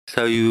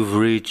So you've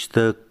reached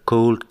the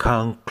cold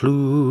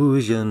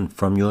conclusion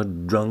from your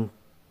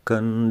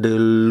drunken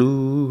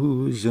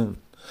delusion.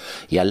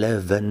 You're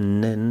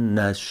living in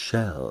a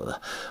shell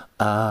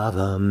of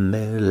a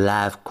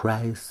midlife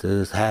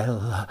crisis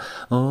hell.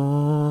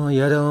 Oh,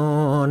 you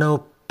don't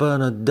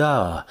open a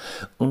door.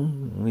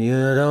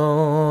 You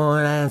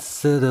don't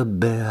answer the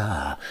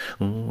bell.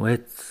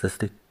 It's a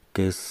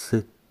sticky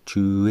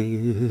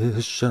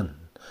situation.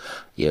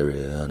 You're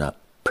in a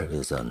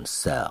prison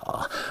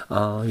cell.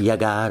 Oh, you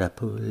gotta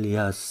pull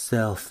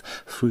yourself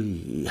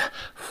free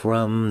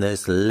from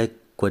this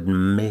liquid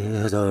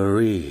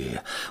misery.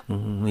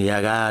 You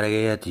gotta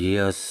get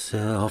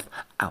yourself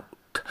out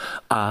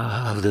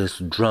of this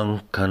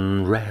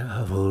drunken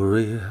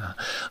revelry.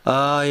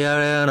 Oh,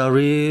 you're in a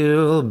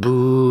real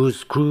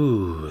booze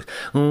cruise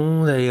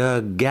that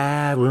you're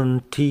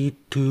guaranteed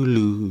to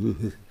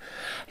lose.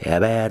 You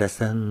better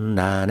send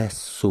an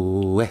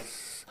SOS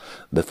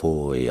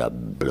before you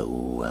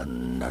blow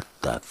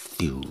another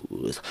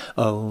fuse.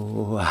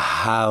 Oh,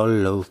 how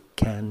low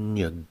can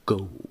you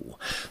go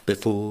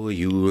before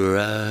you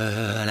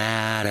run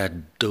out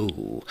of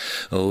dough?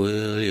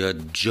 Will you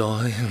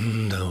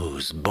join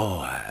those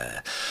boys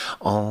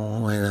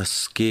on a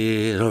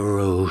Skid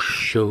Row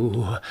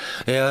show?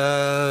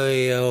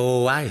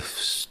 Your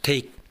wife's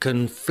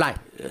taken flight.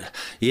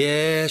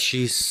 Yeah,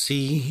 she's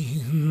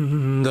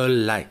seen the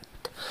light.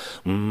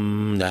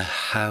 The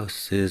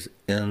house is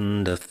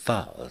in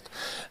default,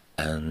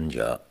 and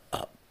you're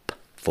up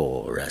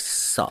for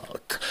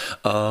assault.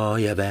 Oh,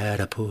 you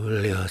better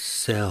pull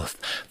yourself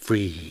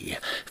free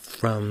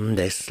from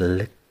this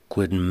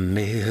liquid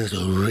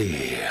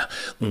misery.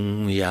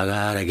 You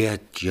gotta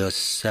get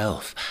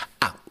yourself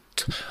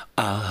out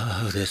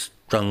of this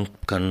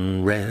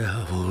drunken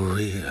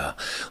revelry.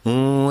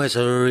 It's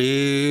a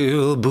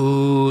real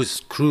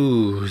booze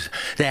cruise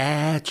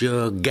that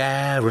you're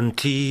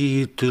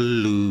guaranteed to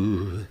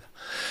lose.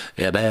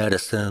 You better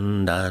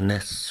send an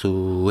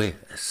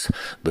SOS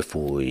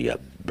before you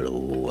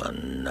blow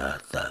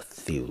another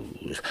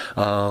fuse.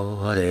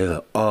 Oh, they've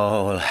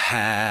all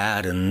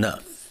had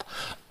enough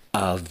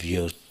of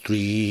your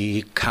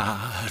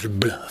three-card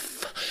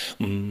bluff.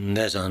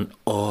 There's an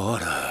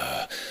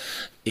order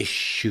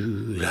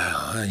issued.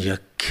 Your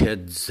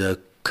kids are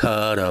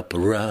cut up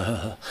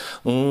raw.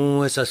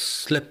 Oh, it's a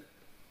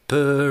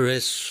slippery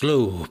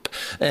slope,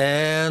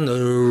 and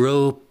the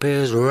rope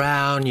is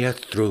round your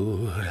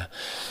throat.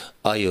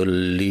 Or your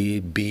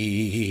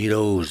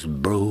libido's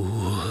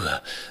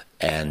broke,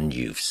 and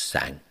you've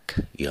sank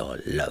your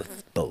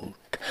love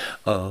boat.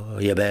 Oh,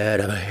 you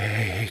better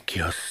make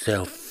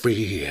yourself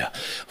free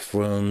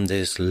from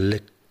this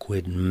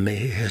liquid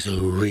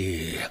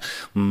misery.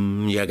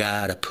 You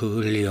gotta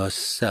pull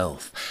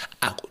yourself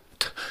out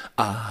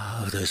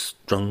of this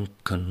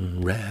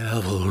drunken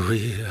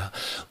revelry.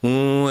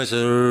 It's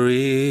a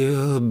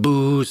real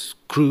booze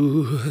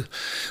cruise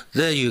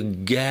that you're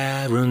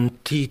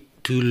guaranteed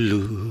to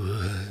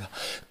lose.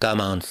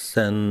 Come on,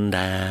 send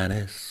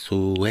an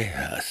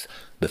SOS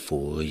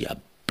before you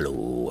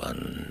blow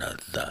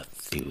another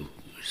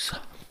fuse.